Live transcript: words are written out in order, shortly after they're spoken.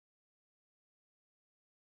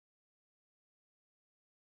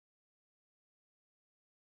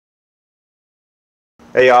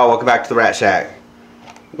Hey y'all, welcome back to the Rat Shack.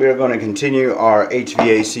 We are going to continue our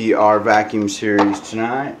HVAC vacuum series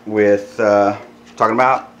tonight with talking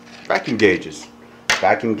about vacuum gauges.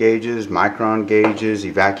 Vacuum gauges, micron gauges,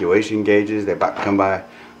 evacuation gauges. They come by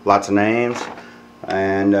lots of names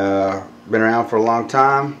and been around for a long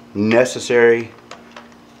time. Necessary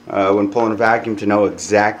when pulling a vacuum to know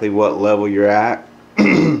exactly what level you're at.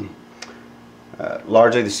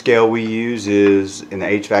 Largely the scale we use is in the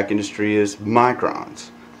HVAC industry is microns.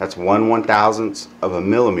 That's 1/1000th of a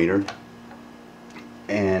millimeter,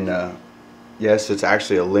 and yes, it's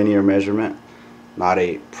actually a linear measurement, not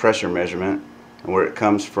a pressure measurement. And where it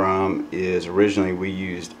comes from is originally we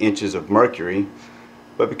used inches of mercury,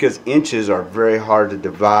 but because inches are very hard to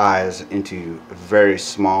devise into very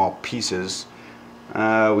small pieces,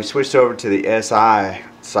 we switched over to the SI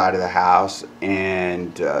side of the house,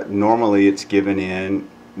 and normally it's given in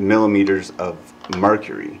millimeters of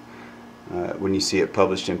mercury when you see it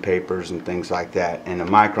published in papers and things like that. And a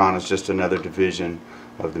micron is just another division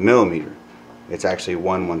of the millimeter. It's actually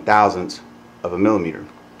 1/1000th of a millimeter.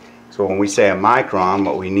 So when we say a micron,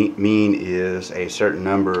 what we mean is a certain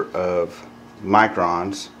number of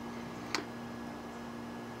microns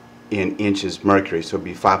in inches mercury. So it'd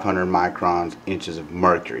be 500 microns inches of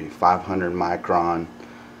mercury. 500 microns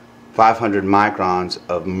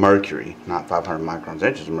of mercury, not 500 microns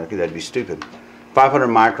inches of mercury. That'd be stupid. 500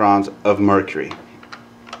 microns of mercury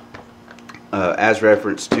as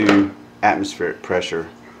reference to atmospheric pressure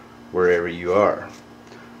wherever you are.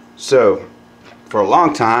 So for a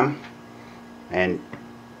long time, and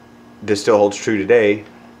this still holds true today,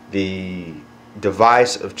 the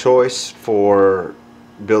device of choice for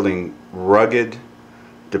building rugged,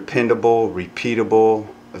 dependable, repeatable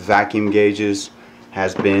vacuum gauges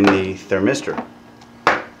has been the Thermistor.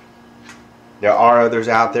 There are others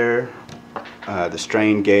out there, the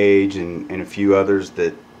strain gauge and a few others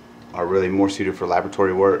that are really more suited for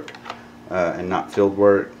laboratory work and not field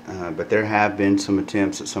work, but there have been some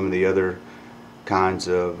attempts at some of the other kinds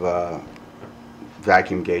of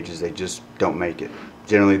vacuum gauges. They just don't make it.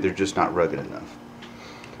 Generally they're just not rugged enough.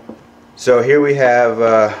 So here we have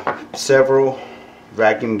several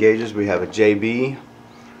vacuum gauges. We have a JB.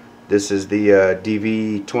 This is the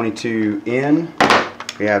DV22N.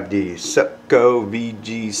 We have the Supco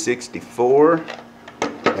VG64.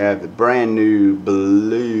 We have the brand new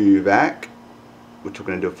BluVac, which we're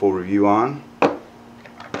going to do a full review on.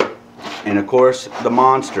 And of course the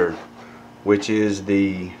monster, which is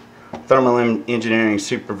the Thermal Engineering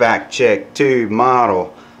Super Vac Check Tube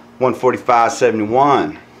model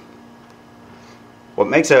 14571. What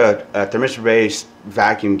makes a thermistor based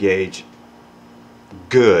vacuum gauge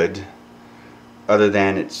good, other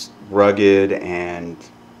than it's rugged and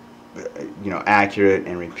accurate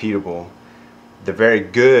and repeatable, the very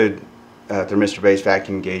good thermistor based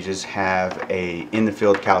vacuum gauges have a in the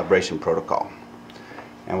field calibration protocol.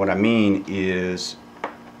 And what I mean is,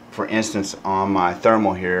 for instance, on my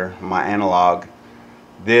thermal here, my analog,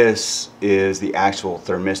 this is the actual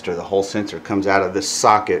thermistor. The whole sensor comes out of this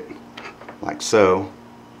socket like so,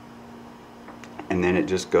 and then it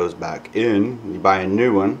just goes back in. You buy a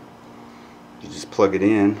new one, you just plug it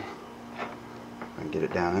in and get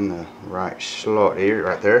it down in the right slot here,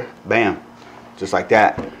 right there, bam, just like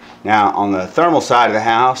that. Now on the thermal side of the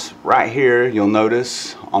house, right here, you'll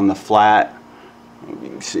notice on the flat, I don't know if you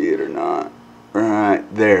can see it or not, right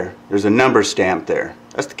there, there's a number stamped there.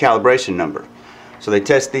 That's the calibration number. So they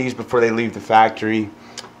test these before they leave the factory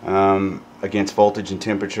against voltage and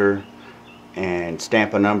temperature, and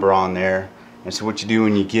stamp a number on there. And so what you do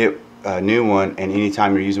when you get a new one, and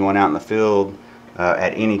anytime you're using one out in the field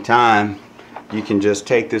at any time, you can just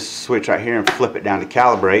take this switch right here and flip it down to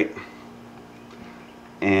calibrate,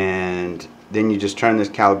 and then you just turn this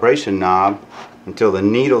calibration knob until the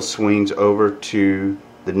needle swings over to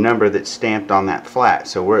the number that's stamped on that flat.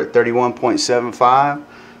 So we're at 31.75,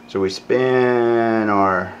 so we spin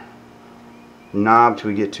our knob till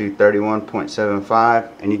we get to 31.75,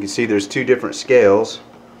 and you can see there's two different scales,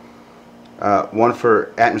 one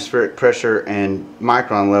for atmospheric pressure and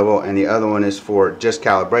micron level, and the other one is for just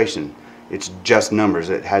calibration. It's just numbers.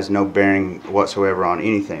 It has no bearing whatsoever on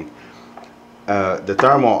anything. The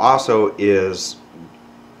thermal also uses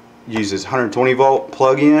 120 volt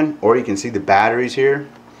plug-in, or you can see the batteries here.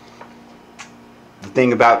 The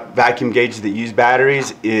thing about vacuum gauges that use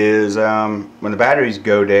batteries is when the batteries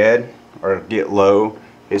go dead or get low,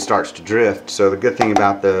 it starts to drift. So the good thing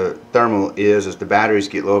about the thermal is the batteries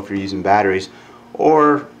get low if you're using batteries,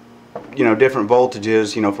 or different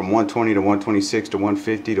voltages, from 120 to 126 to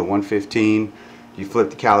 150 to 115. You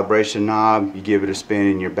flip the calibration knob, you give it a spin,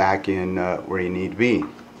 and you're back in where you need to be.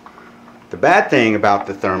 The bad thing about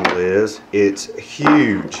the thermal is it's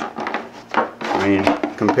huge. I mean,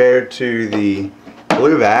 compared to the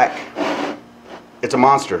BluVac, it's a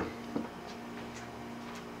monster.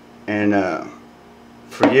 And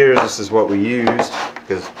for years this is what we used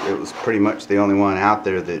because it was pretty much the only one out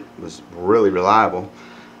there that was really reliable.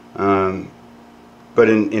 But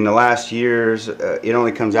in the last years, it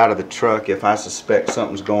only comes out of the truck if I suspect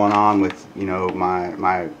something's going on with, you know,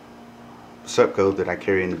 my subcode that I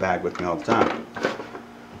carry in the bag with me all the time.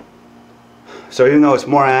 So even though it's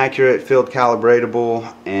more accurate, field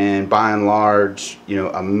calibratable, and by and large, you know,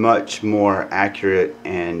 a much more accurate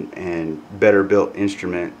and better built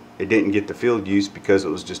instrument, it didn't get the field use because it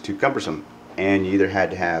was just too cumbersome, and you either had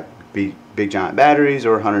to have big giant batteries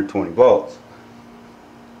or 120 volts.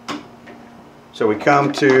 So we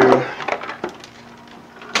come to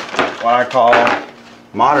what I call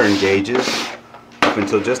modern gauges. Up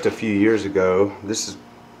until just a few years ago, this is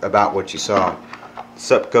about what you saw.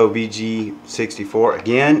 Supco VG64.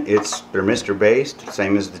 Again, it's thermistor based,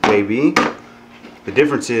 same as the JB. The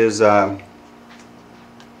difference is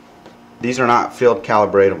these are not field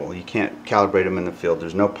calibratable. You can't calibrate them in the field.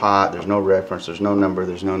 There's no pot, there's no reference, there's no number,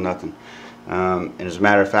 there's no nothing. And as a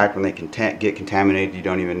matter of fact, when they get contaminated, you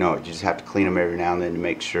don't even know it. You just have to clean them every now and then to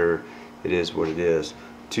make sure it is what it is.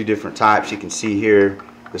 Two different types. You can see here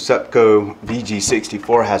the Supco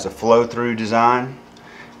VG64 has a flow-through design,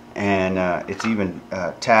 and it's even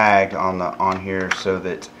tagged on here so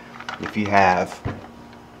that if you have,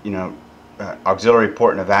 you know, auxiliary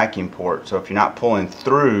port and a vacuum port, so if you're not pulling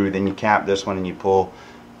through, then you cap this one and you pull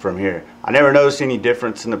from here. I never noticed any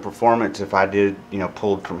difference in the performance if I did, you know,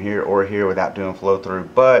 pulled from here or here without doing flow through,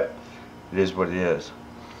 but it is what it is.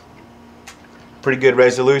 Pretty good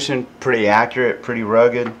resolution, pretty accurate, pretty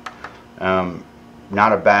rugged.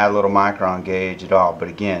 Not a bad little micron gauge at all, but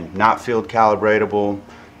again, not field calibratable,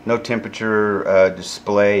 no temperature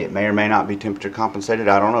display. It may or may not be temperature compensated,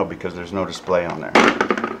 I don't know, because there's no display on there.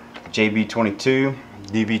 JB22,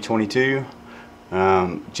 DV22.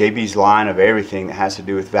 JB's line of everything that has to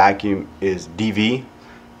do with vacuum is DV,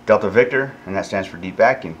 Delta Victor, and that stands for deep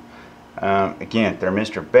vacuum. Again,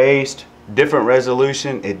 thermistor based, different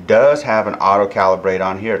resolution. It does have an auto calibrate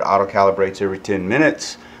on here. It auto calibrates every 10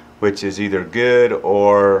 minutes, which is either good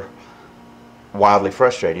or wildly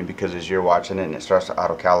frustrating, because as you're watching it and it starts to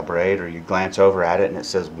auto calibrate, or you glance over at it and it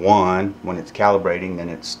says 1 when it's calibrating, then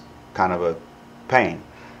it's kind of a pain.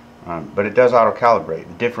 But it does auto calibrate.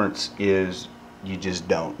 The difference is you just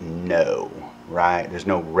don't know, right? There's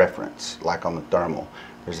no reference like on the thermal.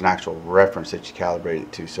 There's an actual reference that you calibrate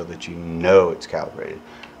it to so that you know it's calibrated.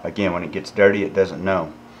 Again, when it gets dirty, it doesn't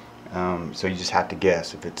know. So you just have to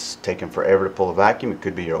guess. If it's taking forever to pull a vacuum, it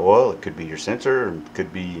could be your oil, it could be your sensor, it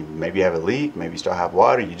could be maybe you have a leak, maybe you still have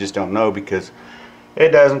water. You just don't know because it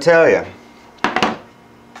doesn't tell you.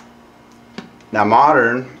 Now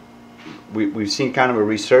modern, we've seen kind of a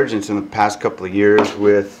resurgence in the past couple of years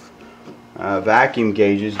with vacuum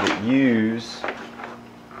gauges that use,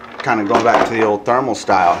 kind of going back to the old thermal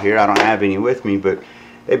style here. I don't have any with me, but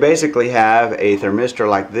they basically have a thermistor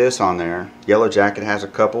like this on there. Yellow Jacket has a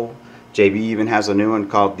couple. JB even has a new one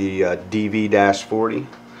called the DV-40,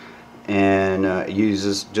 and it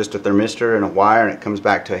uses just a thermistor and a wire, and it comes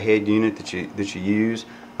back to a head unit that you use.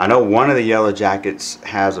 I know one of the Yellow Jackets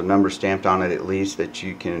has a number stamped on it at least that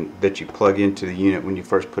you plug into the unit when you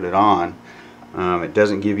first put it on. It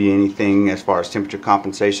doesn't give you anything as far as temperature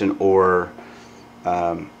compensation or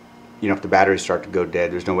you know, if the batteries start to go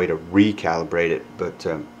dead, there's no way to recalibrate it. But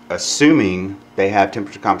assuming they have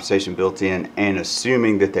temperature compensation built in, and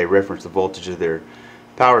assuming that they reference the voltage of their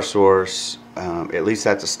power source, at least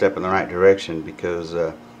that's a step in the right direction, because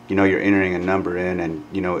you know you're entering a number in, and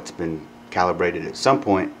you know it's been calibrated at some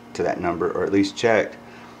point to that number, or at least checked,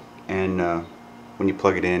 and when you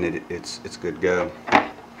plug it in, it's good to go.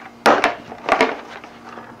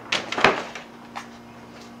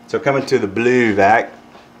 So coming to the BluVac,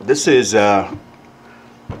 this is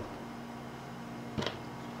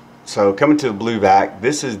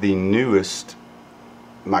this is the newest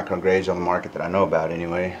micron gauge on the market that I know about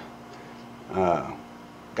anyway.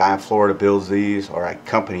 Guy in Florida builds these, or a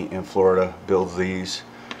company in Florida builds these,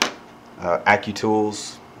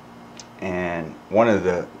 AccuTools. And one of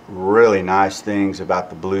the really nice things about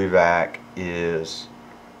the BluVac is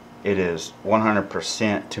it is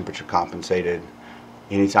 100% temperature compensated.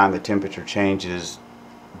 Anytime the temperature changes,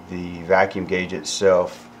 the vacuum gauge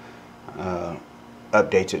itself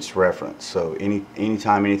updates its reference. So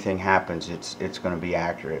anytime anything happens, it's going to be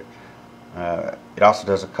accurate. It also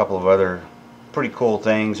does a couple of other pretty cool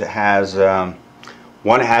things. It has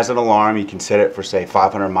one, it has an alarm. You can set it for say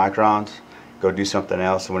 500 microns. Go do something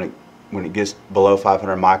else, and when when it gets below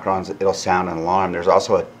 500 microns, it'll sound an alarm. It's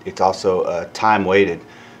also time weighted,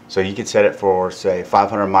 so you could set it for, say,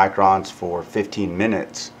 500 microns for 15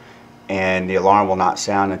 minutes, and the alarm will not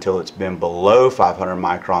sound until it's been below 500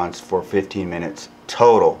 microns for 15 minutes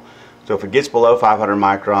total. So if it gets below 500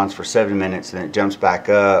 microns for 7 minutes, then it jumps back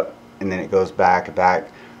up, and then it goes back.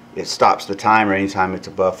 It stops the timer anytime it's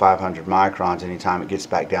above 500 microns. Anytime it gets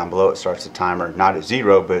back down below, it starts the timer not at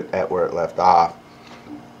 0, but at where it left off,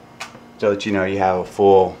 so that you know you have a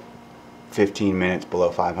full 15 minutes below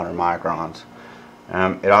 500 microns.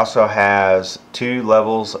 It also has 2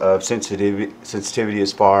 levels of sensitivity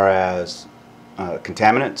as far as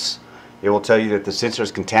contaminants. It will tell you that the sensor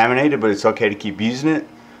is contaminated, but it's okay to keep using it.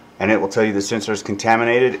 And it will tell you the sensor is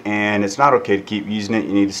contaminated and it's not okay to keep using it.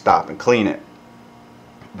 You need to stop and clean it.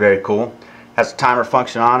 Very cool. Has a timer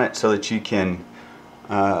function on it so that you can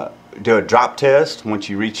do a drop test once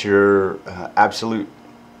you reach your absolute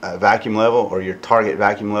vacuum level or your target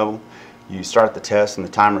vacuum level. You start the test and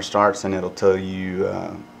the timer starts, and it'll tell you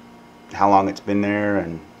how long it's been there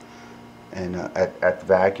and at the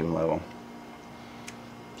vacuum level.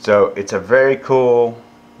 So it's a very cool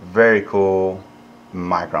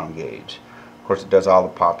micron gauge. Of course, it does all the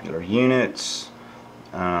popular units.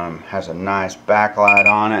 Has a nice backlight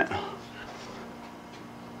on it.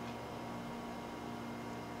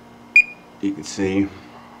 You can see,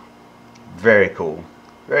 very cool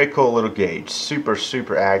little gauge,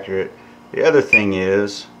 super accurate. The other thing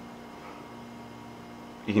is,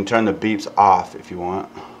 you can turn the beeps off if you want.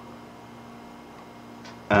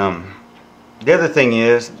 The other thing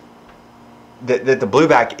is that the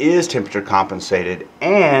BluVac is temperature compensated,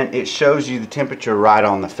 and it shows you the temperature right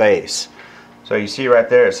on the face. So you see right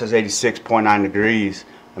there, it says 86.9 degrees.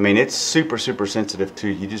 I mean, it's super sensitive too.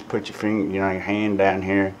 You just put your finger, your hand down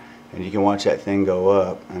here, and you can watch that thing go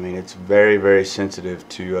up. I mean, it's very sensitive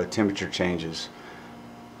to temperature changes.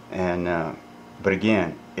 And but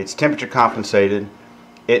again, it's temperature compensated.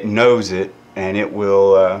 It knows it, and it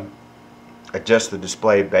will adjust the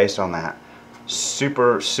display based on that.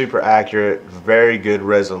 Super accurate, very good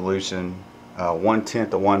resolution.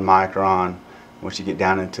 1/10 of 1 micron once you get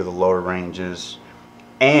down into the lower ranges.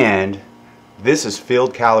 And this is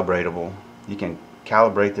field calibratable. You can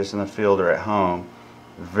calibrate this in the field or at home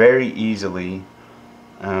very easily.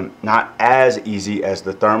 Not as easy as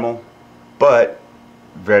the thermal, but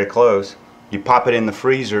very close. You pop it in the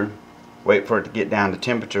freezer, wait for it to get down to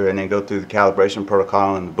temperature, and then go through the calibration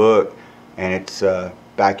protocol in the book, and it's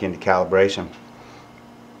back into calibration.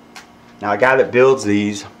 Now, a guy that builds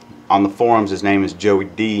these on the forums, his name is Joey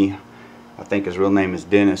D. I think his real name is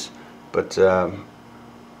Dennis, but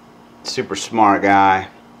super smart guy,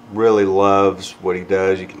 really loves what he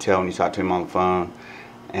does. You can tell when you talk to him on the phone.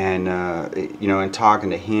 And you know, in talking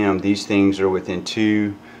to him, these things are within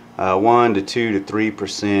 1 to 2 to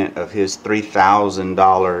 3% of his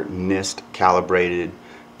 $3,000 NIST calibrated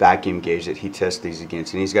vacuum gauge that he tests these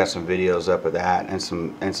against, and he's got some videos up of that and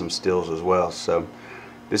some stills as well. So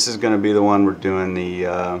this is going to be the one we're doing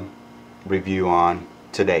the review on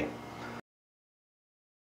today.